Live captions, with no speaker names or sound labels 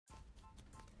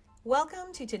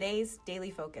Welcome to today's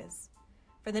Daily Focus.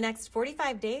 For the next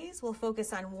 45 days, we'll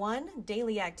focus on one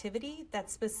daily activity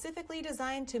that's specifically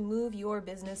designed to move your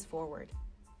business forward.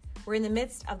 We're in the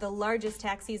midst of the largest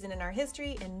tax season in our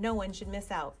history, and no one should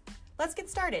miss out. Let's get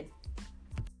started.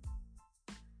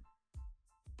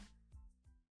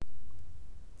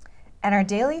 And our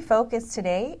daily focus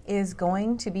today is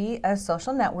going to be a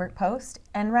social network post.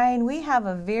 And Ryan, we have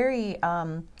a very,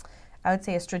 I would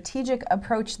say, a strategic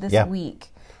approach this week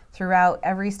throughout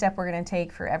every step we're going to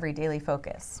take for every daily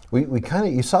focus. We kind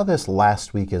of, you saw this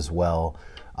last week as well.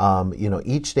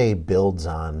 Each day builds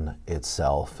on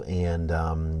itself, and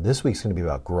this week's going to be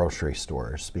about grocery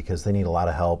stores because they need a lot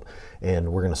of help,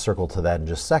 and we're going to circle to that in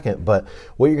just a second. But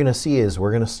what you're going to see is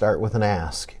we're going to start with an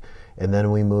ask, and then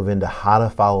we move into how to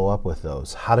follow up with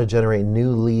those, how to generate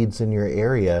new leads in your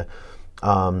area,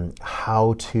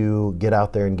 how to get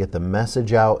out there and get the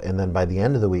message out, and then by the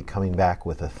end of the week coming back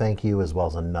with a thank you as well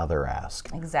as another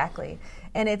ask. Exactly.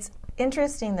 And it's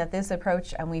interesting that this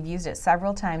approach, and we've used it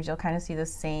several times, you'll kind of see the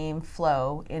same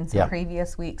flow in some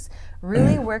previous weeks,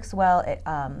 really works well. It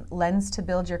lends to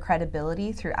build your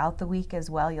credibility throughout the week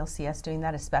as well. You'll see us doing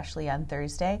that, especially on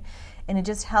Thursday. And it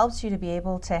just helps you to be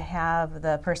able to have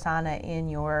the persona in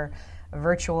your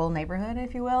virtual neighborhood,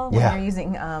 if you will, when you're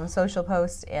using social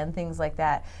posts and things like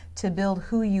that to build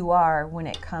who you are when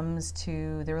it comes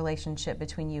to the relationship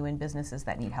between you and businesses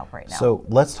that need help right now. So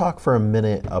let's talk for a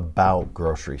minute about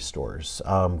grocery stores.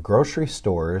 Grocery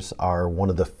stores are one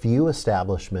of the few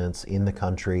establishments in the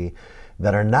country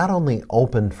that are not only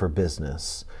open for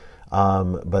business,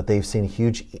 but they've seen a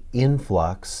huge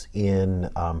influx in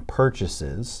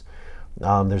purchases.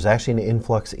 There's actually an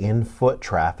influx in foot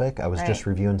traffic. I was just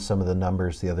reviewing some of the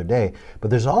numbers the other day.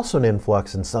 But there's also an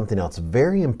influx in something else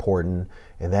very important,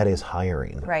 and that is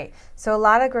hiring. Right. So a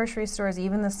lot of grocery stores,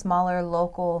 even the smaller,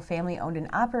 local, family-owned and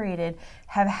operated,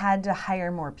 have had to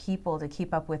hire more people to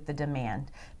keep up with the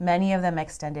demand. Many of them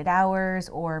extended hours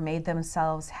or made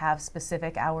themselves have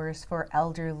specific hours for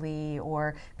elderly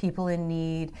or people in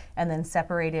need, and then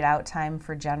separated out time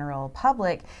for general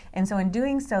public. And so in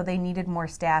doing so, they needed more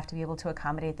staff to be able to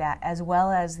accommodate that, as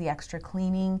well as the extra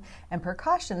cleaning and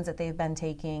precautions that they've been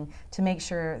taking to make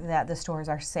sure that the stores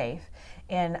are safe.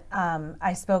 And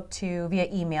I spoke to, via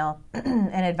email,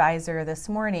 an advisor this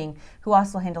morning who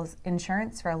also handles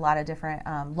insurance for a lot of different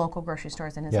local grocery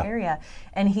stores in his area.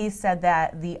 And he said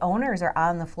that the owners are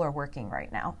on the floor working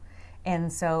right now.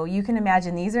 And so you can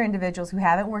imagine these are individuals who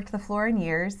haven't worked the floor in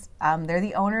years. They're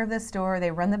the owner of the store. They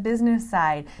run the business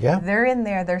side. They're in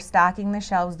there. They're stocking the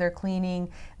shelves. They're cleaning.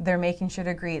 They're making sure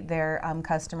to greet their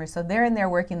customers. So they're in there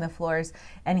working the floors.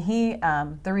 And he,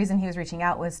 the reason he was reaching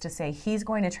out was to say he's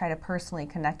going to try to personally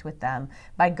connect with them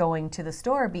by going to the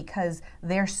store because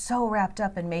they're so wrapped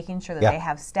up in making sure that they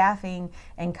have staffing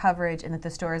and coverage and that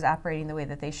the store is operating the way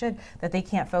that they should, that they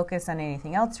can't focus on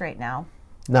anything else right now.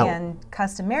 No. And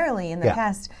customarily in the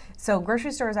past, so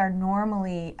grocery stores are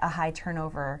normally a high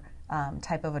turnover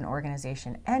type of an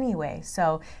organization anyway.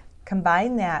 So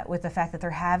combine that with the fact that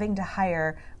they're having to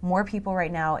hire more people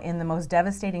right now in the most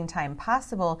devastating time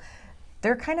possible.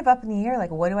 They're kind of up in the air,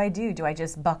 like, what do I do? Do I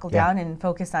just buckle down and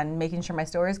focus on making sure my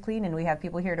store is clean and we have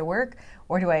people here to work?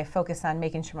 Or do I focus on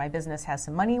making sure my business has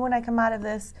some money when I come out of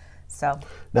this? So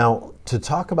now, to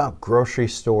talk about grocery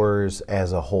stores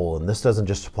as a whole, and this doesn't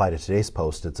just apply to today's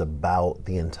post, it's about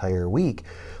the entire week.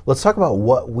 Let's talk about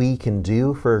what we can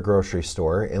do for a grocery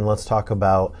store, and let's talk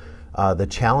about the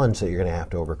challenge that you're going to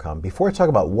have to overcome. Before I talk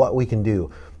about what we can do,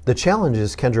 the challenge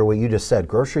is, Kendra, what you just said.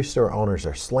 Grocery store owners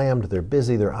are slammed, they're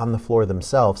busy, they're on the floor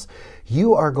themselves.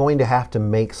 You are going to have to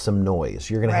make some noise.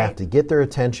 You're going to have to get their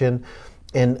attention.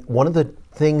 And one of the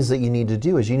things that you need to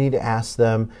do is you need to ask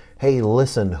them, hey,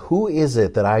 listen, who is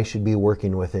it that I should be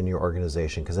working with in your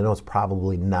organization? Because I know it's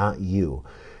probably not you.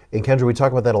 And Kendra, we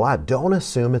talk about that a lot. Don't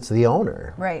assume it's the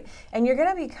owner. Right. And you're going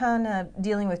to be kind of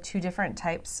dealing with two different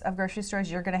types of grocery stores.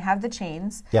 You're going to have the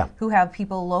chains who have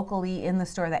people locally in the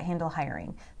store that handle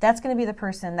hiring. That's going to be the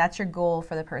person, that's your goal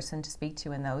for the person to speak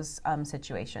to in those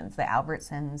situations, the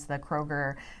Albertsons, the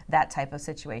Kroger, that type of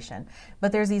situation.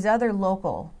 But there's these other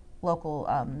local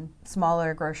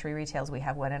smaller grocery retails. We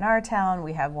have one in our town.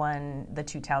 We have one the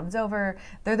 2 towns over.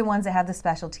 They're the ones that have the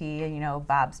specialty. You know,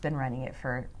 Bob's been running it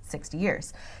for 60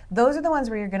 years. Those are the ones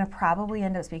where you're going to probably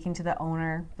end up speaking to the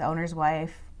owner, the owner's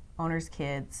wife, owner's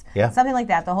kids, something like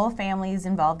that. The whole family is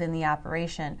involved in the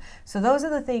operation. So those are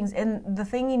the things. And the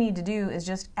thing you need to do is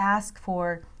just ask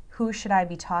for, who should I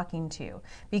be talking to?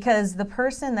 Because the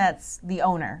person that's the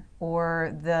owner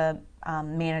or the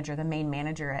manager, the main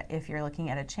manager, if you're looking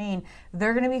at a chain,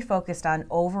 they're going to be focused on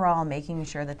overall making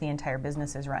sure that the entire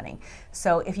business is running.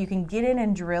 So if you can get in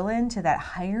and drill into that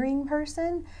hiring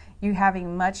person, you're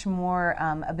having much more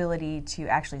ability to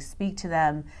actually speak to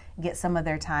them, get some of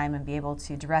their time, and be able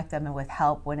to direct them and with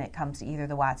help when it comes to either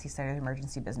the WOTC side or the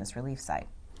emergency business relief side.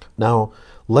 Now,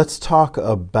 let's talk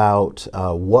about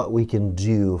what we can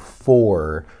do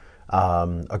for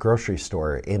a grocery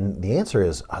store. And the answer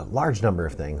is a large number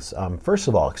of things. First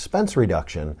of all, expense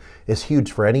reduction is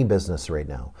huge for any business right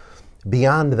now.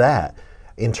 Beyond that,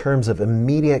 in terms of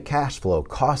immediate cash flow,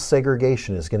 cost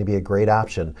segregation is going to be a great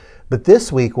option. But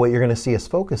this week, what you're going to see us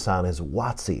focus on is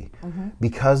WOTC.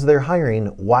 Because they're hiring,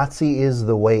 WOTC is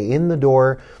the way in the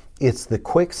door. It's the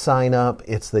quick sign up.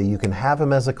 It's the you can have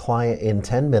them as a client in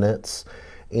 10 minutes.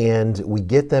 And we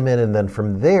get them in, and then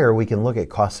from there we can look at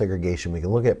cost segregation. We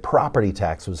can look at property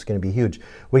tax, which is going to be huge.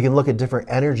 We can look at different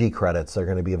energy credits that are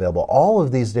going to be available. All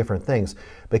of these different things.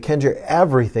 But Kendra,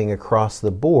 everything across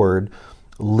the board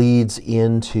leads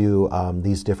into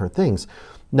these different things.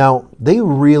 Now, they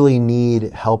really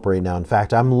need help right now. In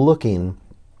fact, I'm looking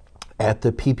at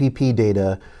the PPP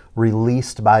data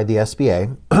released by the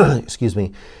SBA, excuse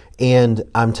me, and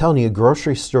I'm telling you,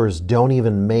 grocery stores don't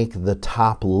even make the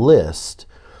top list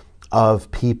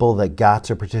of people that got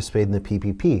to participate in the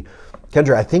PPP.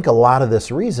 Kendra, I think a lot of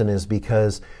this reason is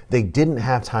because they didn't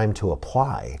have time to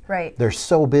apply. Right. They're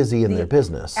so busy in their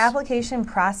business. Application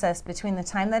process between the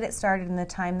time that it started and the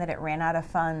time that it ran out of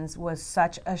funds was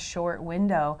such a short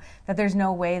window that there's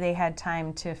no way they had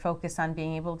time to focus on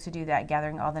being able to do that,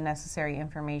 gathering all the necessary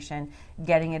information,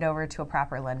 getting it over to a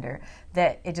proper lender,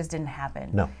 that it just didn't happen.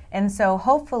 No. And so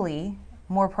hopefully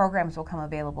more programs will come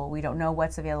available. We don't know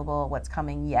what's available, what's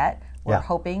coming yet. We're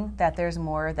hoping that there's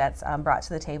more that's brought to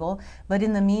the table. But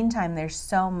in the meantime, there's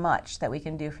so much that we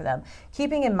can do for them.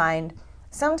 Keeping in mind,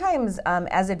 sometimes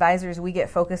as advisors, we get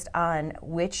focused on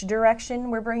which direction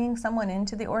we're bringing someone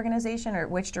into the organization or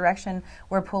which direction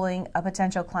we're pulling a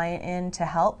potential client in to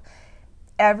help.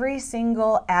 Every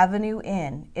single avenue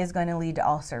in is going to lead to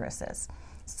all services.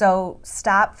 So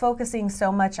stop focusing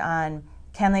so much on,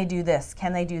 can they do this?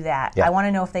 Can they do that? I want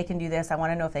to know if they can do this. I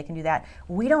want to know if they can do that.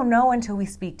 We don't know until we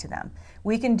speak to them.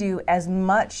 We can do as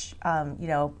much,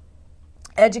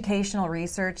 educational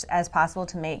research as possible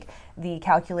to make the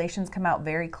calculations come out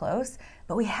very close,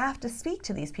 but we have to speak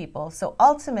to these people. So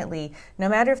ultimately, no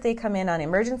matter if they come in on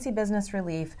emergency business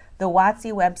relief, the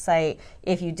WOTC website,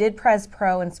 if you did Pres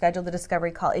Pro and schedule the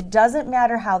discovery call, it doesn't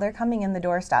matter how they're coming in the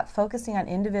door. Stop focusing on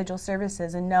individual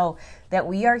services and know that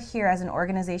we are here as an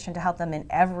organization to help them in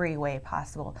every way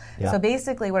possible. So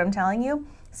basically what I'm telling you,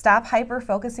 stop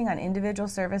hyper-focusing on individual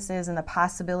services and the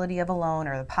possibility of a loan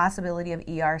or the possibility of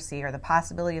ERC or the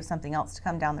possibility of something else to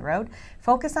come down the road.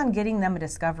 Focus on getting them a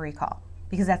discovery call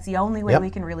because that's the only way we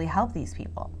can really help these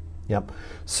people.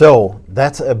 So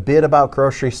that's a bit about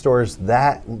grocery stores.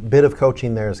 That bit of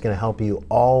coaching there is going to help you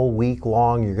all week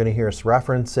long. You're going to hear us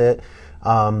reference it.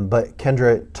 But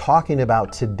Kendra, talking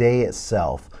about today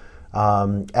itself,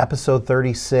 episode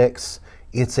 36,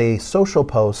 it's a social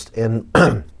post, and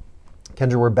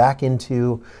Kendra, we're back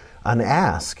into an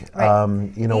ask. Right.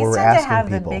 These we're tend to have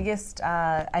people. the biggest,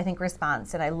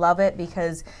 response, and I love it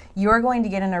because you're going to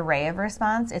get an array of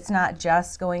response. It's not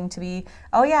just going to be,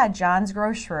 oh yeah, John's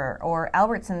Grocer or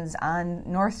Albertsons on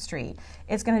North Street.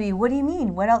 It's going to be, what do you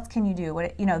mean? What else can you do?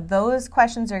 Those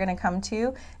questions are going to come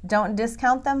too. Don't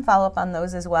discount them. Follow up on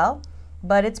those as well.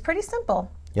 But it's pretty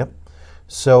simple.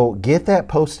 So get that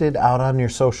posted out on your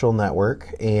social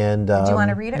network. And do you want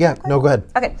to read it? Yeah, no, go ahead.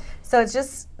 Okay, so it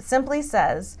just simply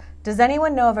says, does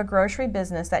anyone know of a grocery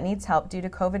business that needs help due to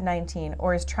COVID-19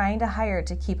 or is trying to hire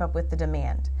to keep up with the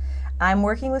demand? I'm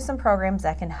working with some programs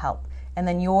that can help. And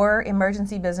then your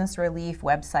emergency business relief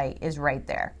website is right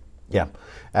there. Yeah,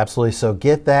 absolutely. So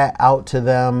get that out to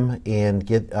them and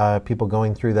get people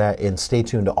going through that, and stay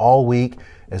tuned all week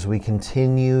as we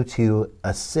continue to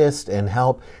assist and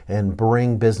help and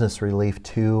bring business relief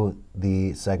to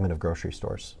the segment of grocery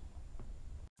stores.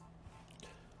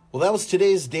 Well, that was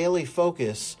today's Daily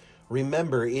Focus.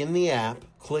 Remember, in the app,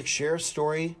 click Share a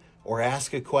Story or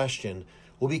Ask a Question.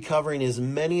 We'll be covering as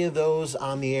many of those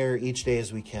on the air each day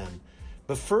as we can.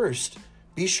 But first,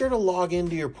 be sure to log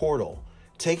into your portal.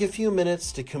 Take a few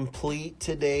minutes to complete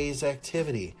today's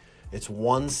activity. It's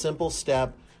one simple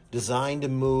step designed to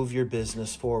move your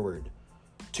business forward.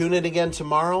 Tune in again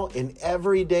tomorrow and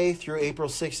every day through April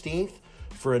 16th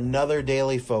for another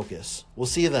Daily Focus. We'll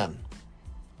see you then.